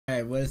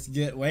Alright, what's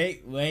good?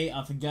 Wait,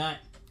 I forgot.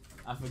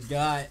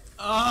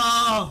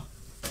 Oh!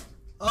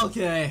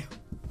 Okay.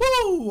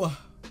 Woo!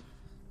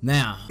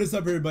 Now, what's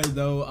up everybody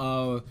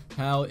though?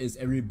 How is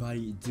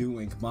everybody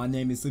doing? My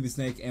name is Sleepy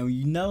Snake, and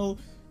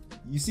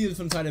you see this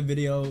from the title of the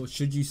video,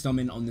 should you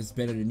summon on this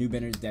banner, the new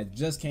banner that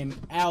just came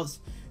out,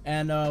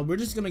 and we're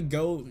just gonna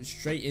go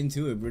straight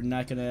into it. We're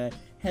not gonna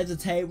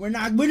hesitate, we're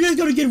just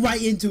gonna get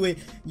right into it.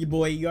 Your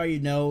boy, you already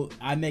know,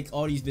 I make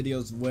all these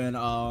videos when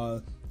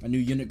a new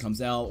unit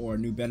comes out or a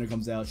new banner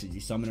comes out, should you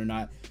summon or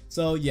not.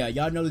 So yeah,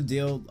 y'all know the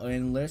deal,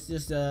 and let's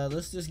just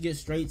get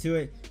straight to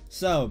it.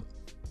 So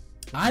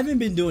I haven't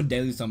been doing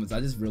daily summons, I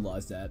just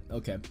realized that.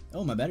 Okay.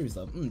 Oh, my battery's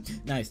low.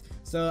 Nice.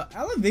 So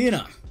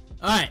Alavina.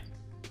 Alright.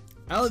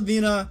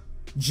 Alavina,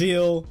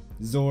 Jill,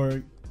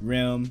 Zorg,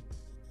 Rim,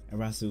 and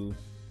Rasu.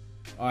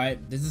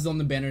 Alright, this is on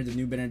the banner, the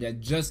new banner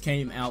that just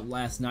came out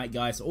last night,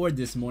 guys, or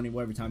this morning,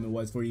 whatever time it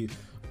was for you.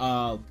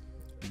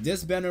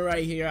 This banner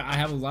right here, I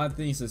have a lot of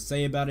things to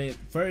say about it.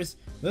 First,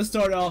 let's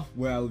start off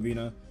with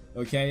Alavina.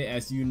 Okay,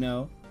 as you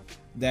know,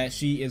 that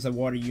she is a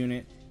water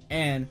unit,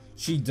 and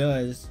she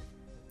does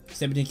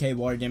 17k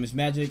water damage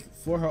magic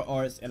for her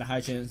arts at a high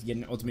chance of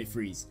getting an ultimate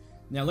freeze.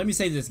 Now let me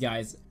say this,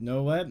 guys. You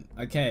know what?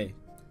 Okay,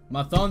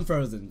 my phone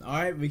frozen.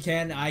 Alright,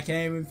 I can't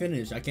even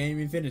finish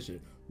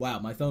it. Wow,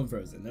 my phone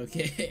frozen.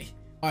 Okay.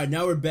 Alright,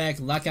 now we're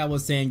back. Like I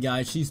was saying,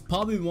 guys, she's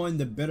probably one of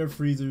the better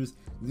freezers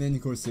than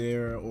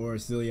Corsair or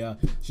Celia.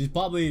 She's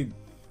probably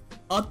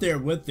up there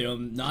with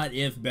them, not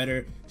if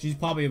better. She's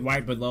probably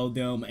right below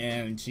them,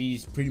 and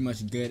she's pretty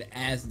much good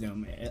as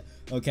them.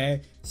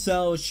 Okay,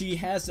 so she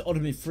has the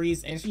ultimate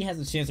freeze, and she has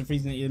a chance of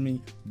freezing the enemy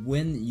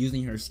when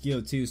using her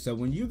skill too. So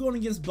when you're going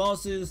against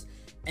bosses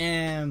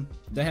and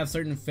they have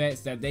certain effects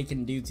that they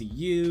can do to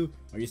you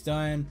or your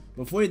stun,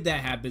 before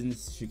that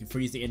happens, she can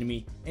freeze the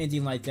enemy,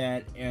 anything like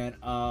that, and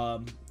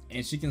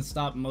she can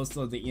stop most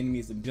of the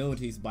enemy's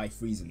abilities by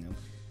freezing them.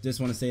 Just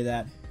want to say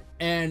that.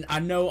 And I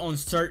know on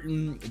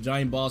certain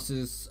giant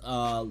bosses,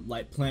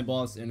 like plant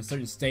boss, and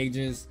certain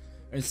stages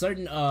and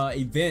certain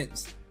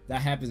events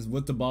that happens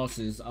with the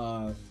bosses,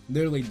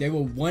 literally they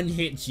will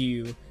one-hit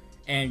you,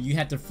 and you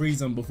have to freeze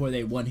them before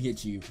they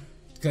one-hit you,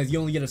 because you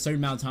only get a certain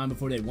amount of time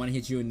before they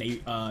one-hit you, and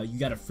they you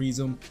gotta freeze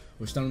them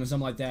or stun them or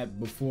something like that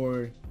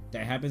before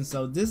that happens.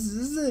 So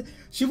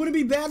she wouldn't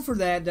be bad for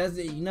that. That's,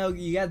 you know,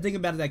 you gotta think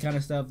about that kind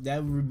of stuff.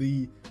 That would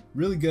be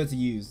really good to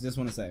use. Just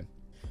want to say.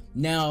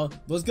 Now,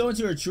 let's go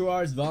into her True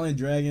Arts, Violent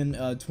Dragon,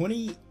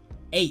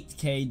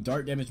 28k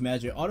dark damage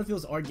magic,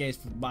 autofills art gauge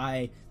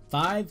by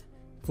 5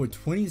 for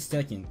 20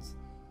 seconds.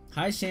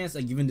 High chance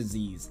of giving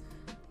disease.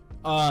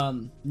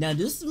 Now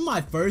this is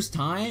my first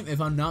time, if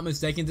I'm not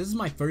mistaken, this is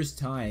my first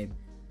time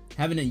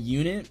having a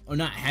unit, or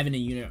not having a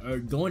unit, or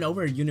going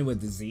over a unit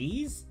with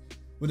disease?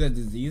 With a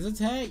disease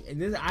attack?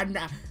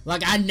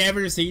 I've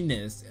never seen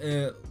this.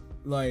 Or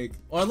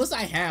unless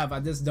I have, I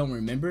just don't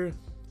remember,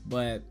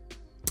 but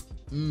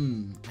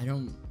I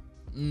don't,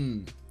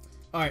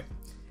 alright,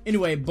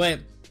 anyway,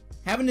 but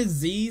having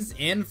disease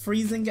and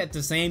freezing at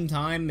the same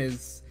time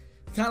is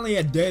kind of like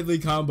a deadly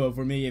combo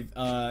for me,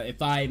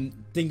 if I'm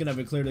thinking of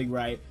it clearly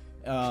right,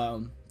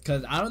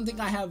 because I don't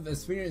think I have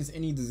experienced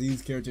any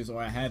disease characters,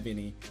 or I have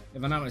any,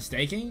 if I'm not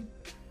mistaken.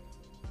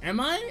 Am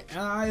I?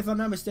 If I'm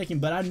not mistaken,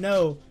 but I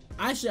know,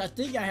 actually I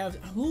think I have.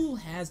 Who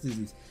has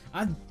disease?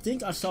 I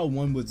think I saw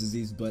one with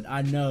disease, but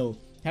I know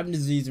having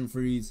disease and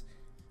freeze,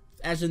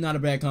 actually not a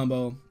bad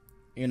combo.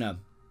 You know,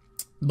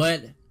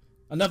 but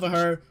enough of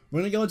her. We're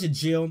gonna go into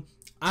Jill.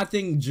 I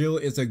think Jill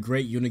is a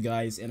great unit,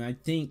 guys, and I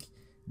think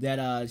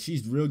that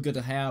she's real good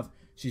to have.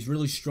 She's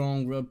really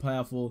strong, real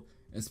powerful,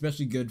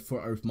 especially good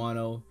for Earth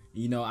Mono.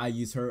 You know, I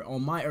use her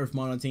on my Earth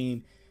Mono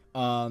team.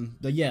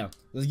 But yeah,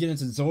 let's get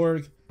into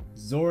Zorg.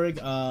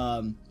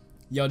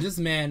 Yo, this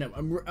man,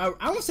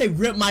 I won't say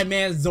rip my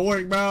man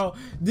Zorg, bro.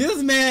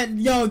 This man,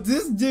 yo,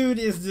 this dude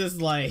is just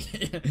like,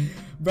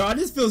 bro, I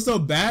just feel so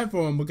bad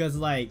for him, because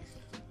like,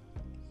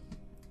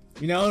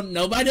 you know,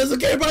 nobody doesn't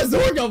care about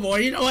Zorg no more,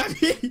 you know what I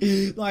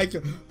mean? Like,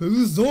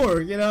 who's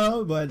Zorg, you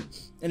know? But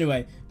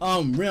anyway,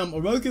 Rim,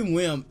 awoken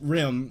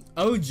Rim,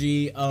 OG,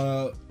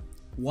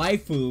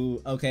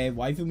 waifu, okay,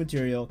 waifu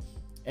material.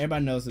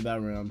 Everybody knows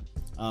about Rim.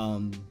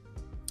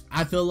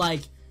 I feel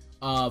like,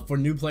 for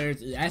new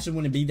players, it actually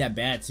wouldn't be that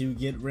bad to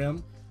get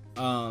Rim,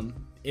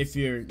 if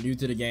you're new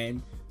to the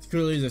game.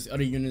 Clearly, there's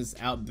other units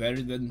out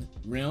better than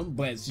Rim,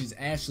 but she's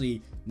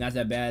actually not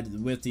that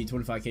bad with the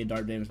 25k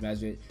dark damage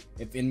magic.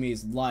 If enemy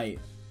is light,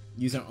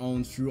 use her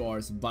own True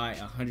Arts by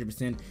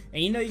 100%. And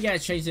you know, you gotta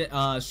change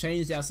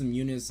out some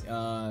units,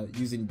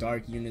 using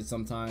dark units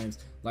sometimes,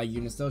 like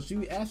units. So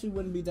she actually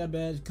wouldn't be that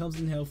bad. Comes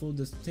in helpful.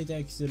 Just take that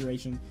into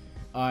consideration.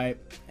 Alright,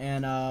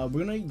 and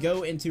we're gonna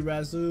go into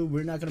Rasu.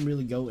 We're not gonna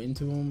really go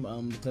into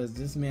him, because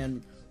this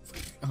man,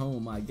 oh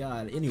my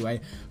god. Anyway,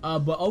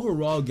 but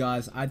overall,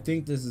 guys, I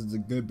think this is a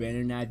good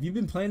banner. Now, if you've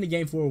been playing the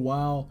game for a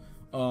while,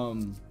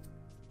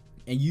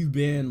 and you've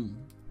been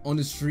on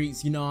the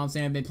streets, you know what I'm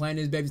saying, been playing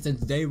this baby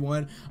since day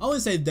one. I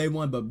wouldn't say day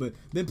one, but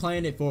been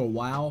playing it for a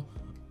while.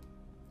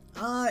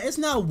 It's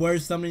not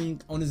worth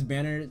something on this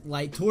banner.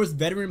 Like towards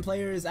veteran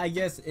players, I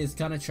guess it's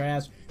kind of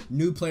trash.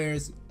 New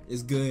players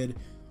is good.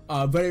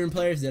 Veteran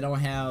players that don't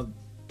have,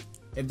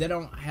 if they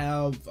don't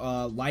have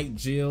like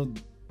Jill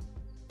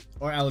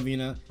or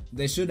Alavina,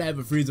 they should have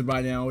a freezer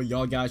by now.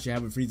 Y'all guys should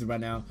have a freezer by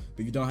now.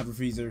 But if you don't have a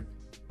freezer,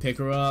 pick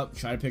her up.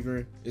 Try to pick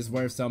her. It's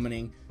worth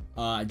summoning.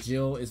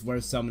 Jill is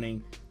worth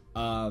summoning.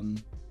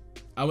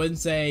 I wouldn't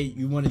say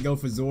you want to go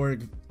for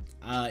Zorg,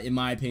 in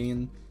my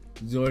opinion.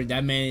 Zorg,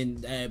 that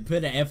man,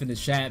 put an F in the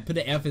chat, put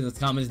an F in the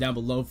comments down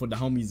below for the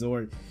homie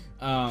Zorg.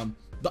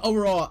 But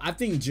overall, I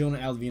think Jill and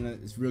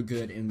Alavina is real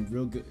good and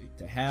real good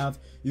to have.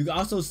 You can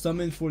also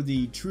summon for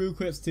the true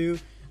equips too.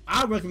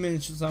 I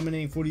recommend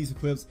summoning for these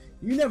equips.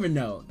 You never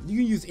know. You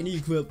can use any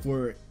equip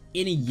for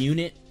any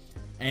unit,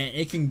 and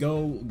it can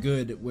go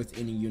good with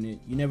any unit.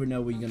 You never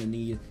know what you're gonna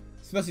need,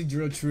 especially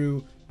Drill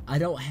True. I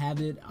don't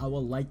have it. I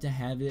would like to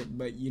have it,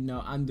 but you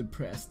know, I'm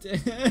depressed.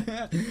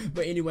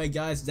 But anyway,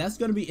 guys, that's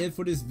gonna be it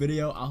for this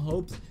video. I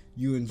hope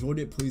you enjoyed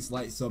it. Please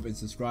like, sub, and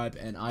subscribe,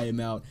 and I am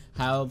out.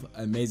 Have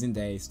an amazing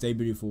day. Stay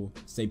beautiful,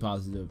 stay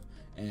positive,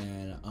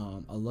 and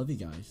I love you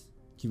guys.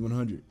 Keep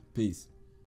 100. Peace.